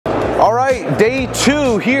All right, day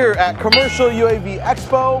 2 here at Commercial UAV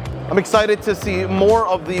Expo. I'm excited to see more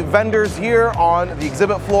of the vendors here on the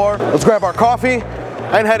exhibit floor. Let's grab our coffee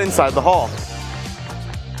and head inside the hall.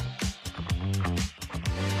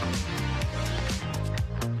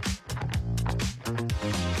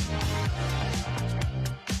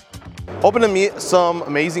 Hoping to meet some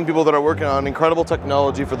amazing people that are working on incredible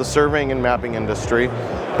technology for the surveying and mapping industry.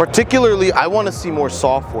 Particularly, I want to see more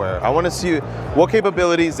software. I want to see what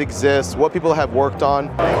capabilities exist, what people have worked on,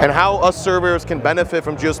 and how us surveyors can benefit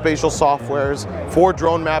from geospatial softwares for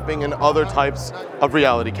drone mapping and other types of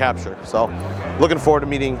reality capture. So, looking forward to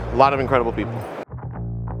meeting a lot of incredible people.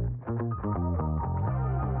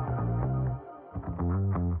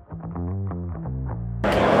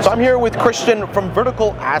 So I'm here with Christian from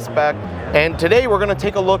Vertical Aspect, and today we're going to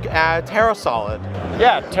take a look at TerraSolid.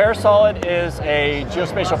 Yeah, TerraSolid is a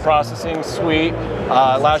geospatial processing suite.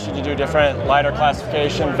 Allows you to do different LiDAR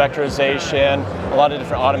classification, vectorization, a lot of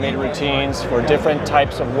different automated routines for different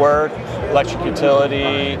types of work, electric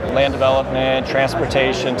utility, land development,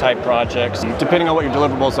 transportation type projects. Depending on what your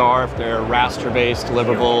deliverables are, if they're raster-based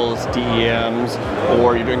deliverables, DEMs,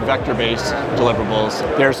 or you're doing vector-based deliverables,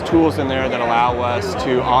 there's tools in there that allow us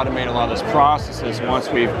to automate a lot of those processes once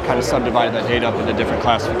we've kind of subdivided that data up into different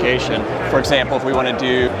classification. For example, if we want to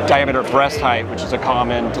do diameter breast height, which is a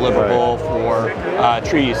common deliverable for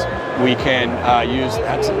trees, we can use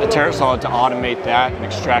a TerraSolid to automate that and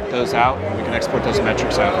extract those out, and we can export those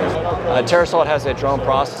metrics out. TerraSolid has a drone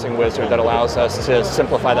processing wizard that allows us to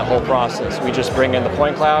simplify the whole process. We just bring in the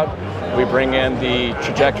point cloud, we bring in the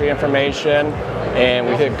trajectory information, and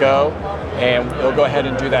we hit go, and it'll go ahead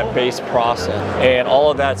and do that base process. And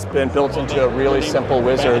all of that's been built into a really simple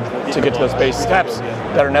wizard to get to those base steps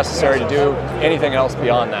that are necessary to do anything else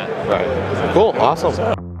beyond that. Right. Cool,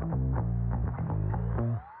 awesome.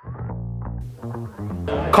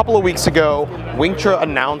 A couple of weeks ago, WingtraRAY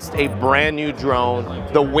announced a brand new drone,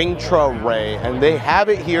 the WingtraRAY, and they have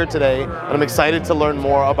it here today, and I'm excited to learn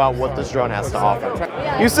more about what this drone has to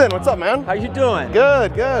offer. Houston, what's up, man? How you doing?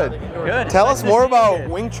 Good, good. Good. Tell us more about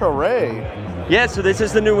WingtraRAY. Yeah, so this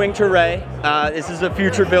is the new WingtraRAY. This is a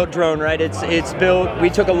future-built drone, right? It's built. We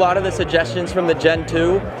took a lot of the suggestions from the Gen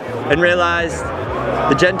 2 and realized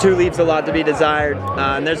the Gen 2 leaves a lot to be desired,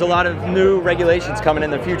 and there's a lot of new regulations coming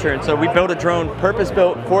in the future, and so we built a drone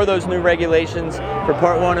purpose-built for those new regulations for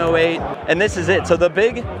Part 108, and this is it. So the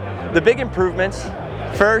big improvements,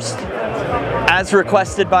 first, as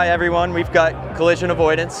requested by everyone, we've got collision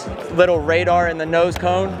avoidance, little radar in the nose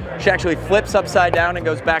cone. She actually flips upside down and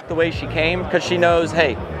goes back the way she came because she knows,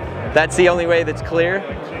 hey, that's the only way that's clear.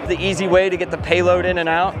 The easy way to get the payload in and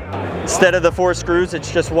out. Instead of the 4 screws,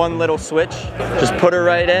 it's just one little switch. Just put her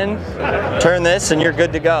right in, turn this, and you're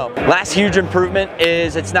good to go. Last huge improvement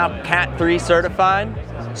is it's now Cat 3 certified.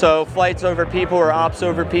 So flights over people or ops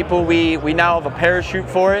over people, we now have a parachute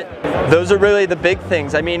for it. Those are really the big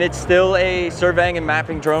things. I mean, it's still a surveying and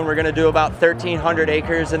mapping drone. We're gonna do about 1,300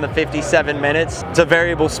 acres in the 57 minutes. It's a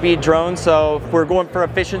variable speed drone, so if we're going for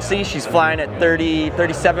efficiency, she's flying at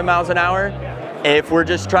 37 miles an hour. If we're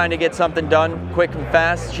just trying to get something done quick and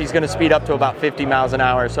fast, she's going to speed up to about 50 miles an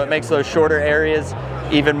hour. So it makes those shorter areas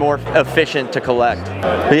even more efficient to collect.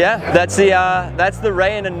 But yeah, that's the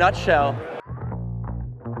Ray in a nutshell.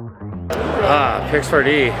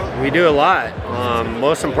 Pix4D, we do a lot.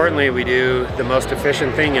 Most importantly, we do the most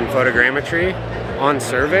efficient thing in photogrammetry on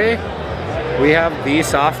survey. We have the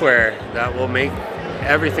software that will make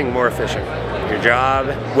everything more efficient. Your job,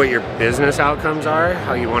 what your business outcomes are,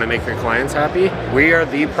 how you want to make your clients happy. We are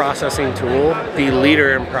the processing tool, the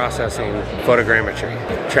leader in processing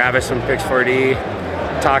photogrammetry. Travis from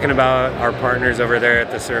Pix4D, talking about our partners over there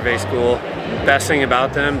at the survey school. Best thing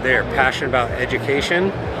about them, they are passionate about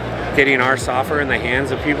education, getting our software in the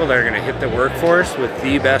hands of people that are going to hit the workforce with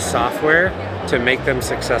the best software to make them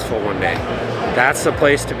successful one day. That's the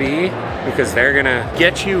place to be because they're going to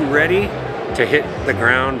get you ready to hit the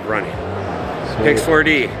ground running.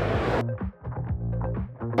 Pix4D.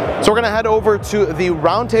 So we're going to head over to the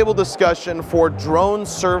roundtable discussion for drone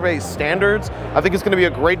survey standards. I think it's going to be a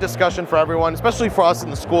great discussion for everyone, especially for us in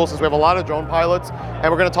the school since we have a lot of drone pilots. And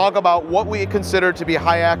we're going to talk about what we consider to be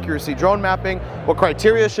high accuracy drone mapping, what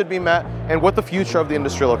criteria should be met, and what the future of the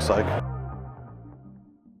industry looks like.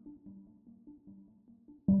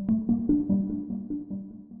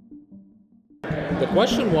 The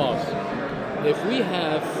question was, if we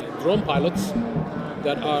have drone pilots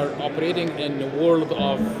that are operating in the world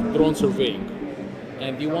of drone surveying,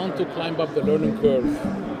 and you want to climb up the learning curve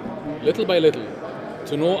little by little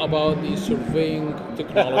to know about the surveying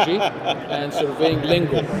technology and surveying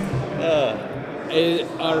lingo,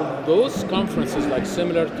 Are those conferences like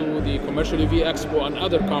similar to the Commercial EV Expo and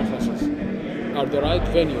other conferences? Are the right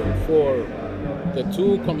venue for the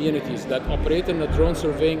two communities that operate in the drone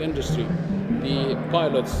surveying industry, the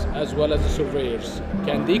pilots as well as the surveyors?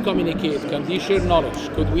 Can they communicate? Can they share knowledge?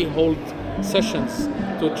 Could we hold sessions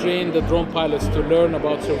to train the drone pilots to learn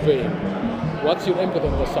about surveying? What's your input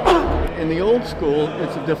on this subject? In the old school,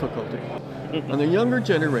 it's a difficulty. On the younger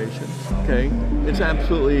generation, okay, it's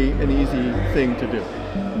absolutely an easy thing to do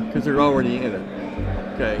because they're already in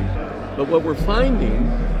it, okay? But what we're finding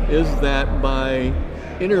is that by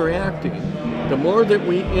interacting, the more that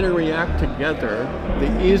we interact together,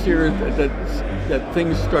 the easier that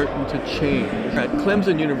things starting to change. At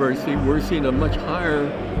Clemson University, we're seeing a much higher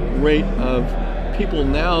rate of people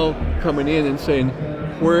now coming in and saying,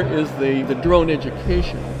 where is the drone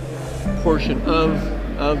education portion of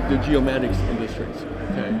the geomatics industries,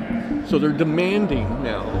 okay? So they're demanding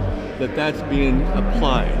now that that's being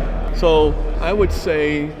applied. So I would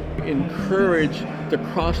say encourage the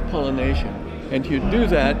cross-pollination. And to do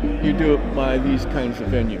that, you do it by these kinds of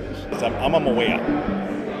venues. I'm on my way out,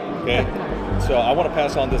 okay? So I want to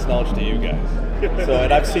pass on this knowledge to you guys. So,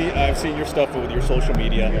 and I've seen your stuff with your social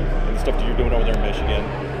media and the stuff that you're doing over there in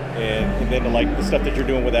Michigan. And then like the stuff that you're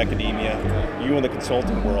doing with academia, you in the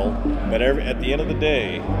consulting world. But at the end of the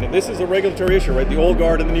day, and this is a regulatory issue, right? The old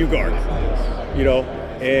guard and the new guard, you know.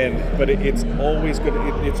 But it's always good.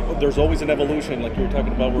 There's always an evolution, like you were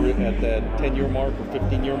talking about. We're at that 10-year mark or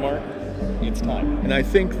 15-year mark. It's time. And I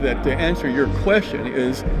think that to answer your question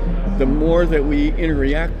is, the more that we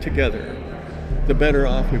interact together, the better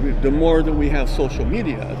off we will. The more that we have social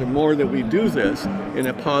media, the more that we do this in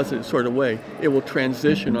a positive sort of way, it will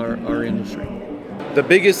transition our industry. The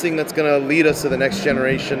biggest thing that's going to lead us to the next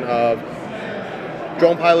generation of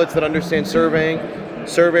drone pilots that understand surveying,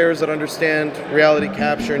 surveyors that understand reality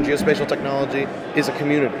capture and geospatial technology is a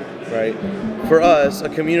community, right? For us, a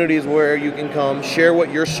community is where you can come, share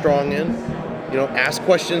what you're strong in, you know, ask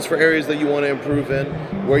questions for areas that you want to improve in,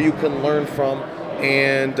 where you can learn from.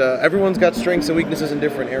 And everyone's got strengths and weaknesses in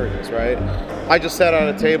different areas, right? I just sat on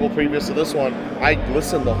a table previous to this one. I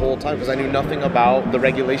listened the whole time because I knew nothing about the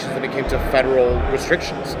regulations when it came to federal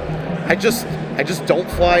restrictions. I just don't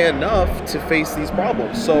fly enough to face these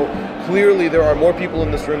problems. So clearly there are more people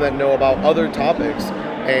in this room that know about other topics,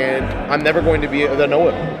 and I'm never going to be the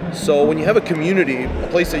know-it-all. So when you have a community, a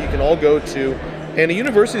place that you can all go to, and a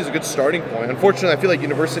university is a good starting point. Unfortunately, I feel like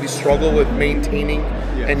universities struggle with maintaining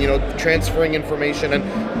and, you know, transferring information,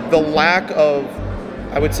 and the lack of,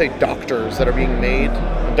 I would say, doctors that are being made.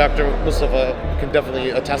 Dr. Mustafa can definitely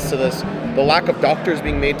attest to this. The lack of doctors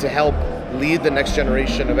being made to help lead the next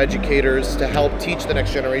generation of educators, to help teach the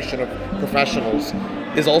next generation of professionals,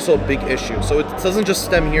 is also a big issue. So it doesn't just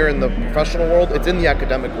stem here in the professional world, it's in the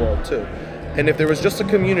academic world too. And if there was just a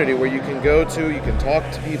community where you can go to, you can talk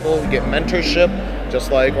to people, you get mentorship,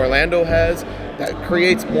 just like Orlando has, that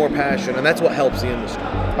creates more passion, and that's what helps the industry.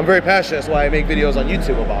 I'm very passionate, that's why I make videos on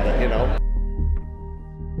YouTube about it, you know.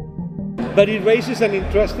 But it raises an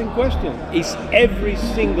interesting question. Is every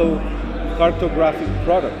single cartographic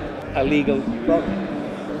product a legal product?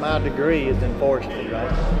 My degree is in forestry,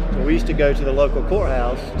 right? So we used to go to the local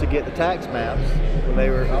courthouse to get the tax maps when they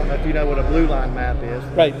were, I don't know if you know what a blue line map is.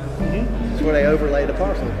 Right. It's where they overlay the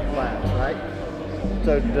parcel lines, right?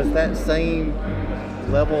 So does that same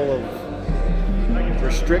level of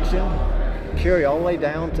restriction carry all the way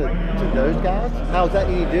down to those guys? How is that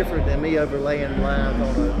any different than me overlaying lines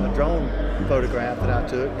on a drone photograph that I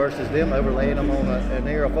took versus them overlaying them on an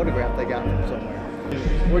aerial photograph they got from somewhere?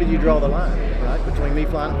 Where do you draw the line, right? Between me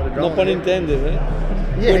flying with a drone. No pun intended,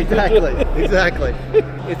 right? Yeah, exactly, exactly.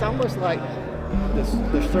 It's almost like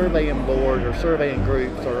the surveying board or surveying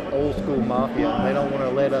groups are old school mafia, and they don't want to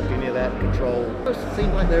let up any of that control. It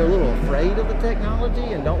seems like they're a little afraid of the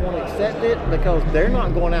technology and don't want to accept it because they're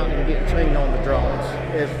not going out and getting trained on the drones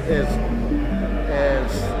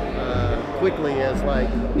as quickly as like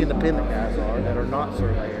independent guys are that are not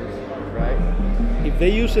surveyors, right? If they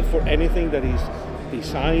use it for anything that is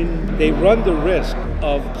design, they run the risk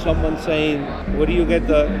of someone saying, where do you get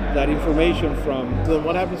that information from? So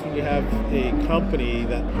what happens when you have a company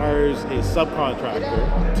that hires a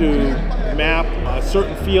subcontractor to map a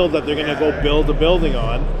certain field that they're going to go build a building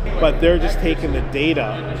on, but they're just taking the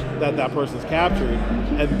data that person's captured,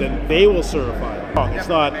 and then they will certify it. It's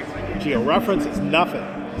not georeference, it's nothing.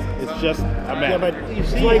 It's just a map. Yeah, but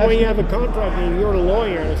it's like when you have a contract and you're a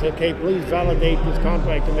lawyer and say, okay, please validate this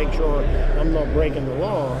contract to make sure I'm not breaking the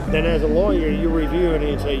law. Then as a lawyer, you review it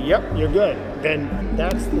and you say, yep, you're good. Then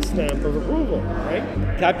that's the stamp of approval, right?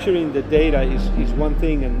 Capturing the data is one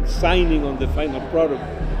thing, and signing on the final product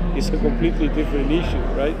is a completely different issue,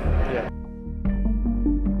 right? Yeah.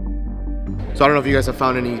 So I don't know if you guys have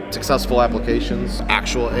found any successful applications,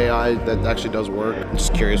 actual AI that actually does work. I'm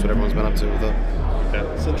just curious what everyone's been up to with it.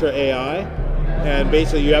 Centra AI, and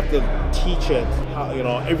basically you have to teach it how, you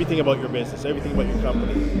know, everything about your business, everything about your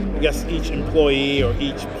company. I guess each employee or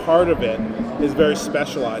each part of it is very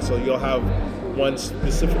specialized, so you'll have one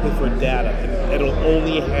specifically for data, and it'll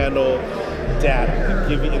only handle data and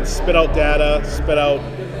give you and spit out data, spit out,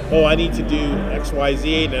 oh, I need to do X, Y,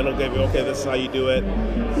 Z, and it'll give you, okay, this is how you do it,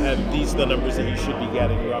 and these are the numbers that you should be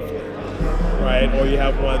getting roughly, right? Or you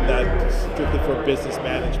have one that's strictly for business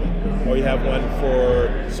management, or you have one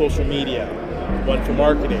for social media, one for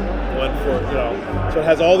marketing, one for, you know, so it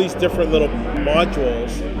has all these different little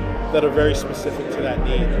modules that are very specific to that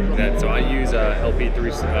need. So I use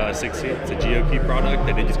LP360. It's a GeoKey product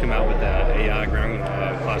that they just come out with the AI ground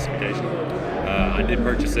classification. I did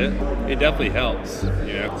purchase it. It definitely helps,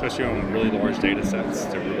 you know, especially on really large data sets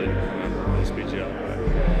to really speed you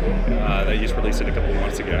up. They just released it a couple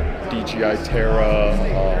months ago. DJI Terra,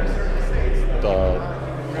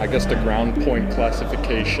 I guess the ground point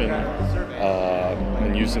classification,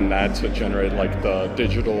 and using that to generate like the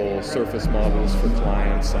digital surface models for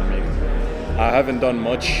clients. I mean, I haven't done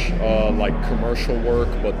much like commercial work,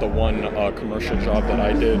 but the one commercial job that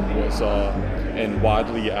I did was in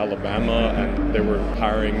Wadley, Alabama, and they were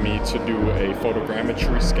hiring me to do a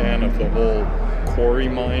photogrammetry scan of the whole quarry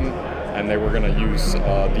mine, and they were going to use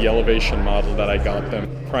the elevation model that I got them,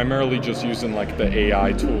 primarily just using like the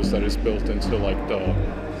AI tools that is built into like the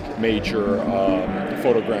major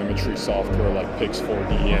photogrammetry software like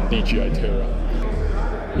Pix4D and DJI Terra.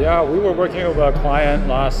 Yeah, we were working with a client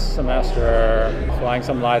last semester, flying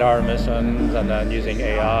some LiDAR missions and then using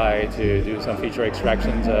AI to do some feature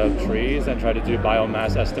extractions of trees and try to do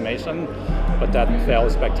biomass estimation, but that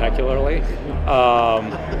failed spectacularly.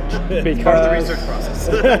 Because part of the research process.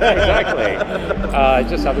 Exactly. I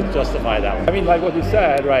just have to justify that one. I mean, like what you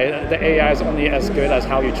said, right? The AI is only as good as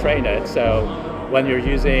how you train it. So when you're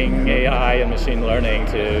using AI and machine learning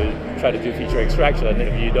to try to do feature extraction,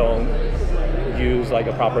 if you don't use like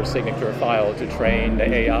a proper signature file to train the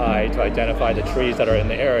AI to identify the trees that are in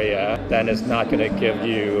the area, then it's not going to give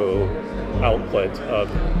you output of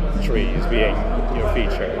trees being your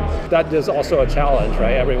feature. That is also a challenge,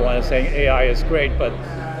 right? Everyone is saying AI is great, but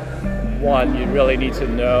one, you really need to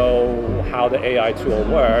know how the AI tool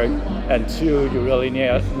works, and two, you really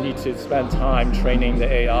need to spend time training the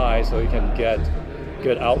AI so you can get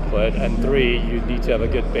good output, and three, you need to have a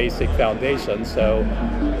good basic foundation so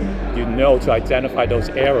you know to identify those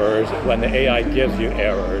errors when the AI gives you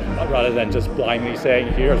errors, rather than just blindly saying,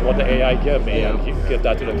 here's what the AI give me, and you give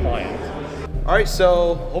that to the client. All right,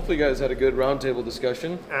 so hopefully you guys had a good roundtable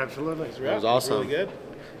discussion. Absolutely. That was awesome. Really good.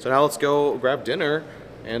 So now let's go grab dinner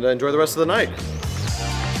and enjoy the rest of the night.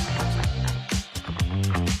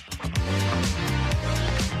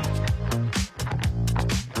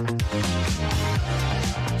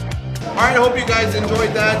 All right, I hope you guys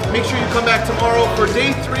enjoyed that. Make sure you come back tomorrow for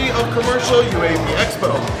day 3 of Commercial UAV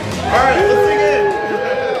Expo. All right, let's take it.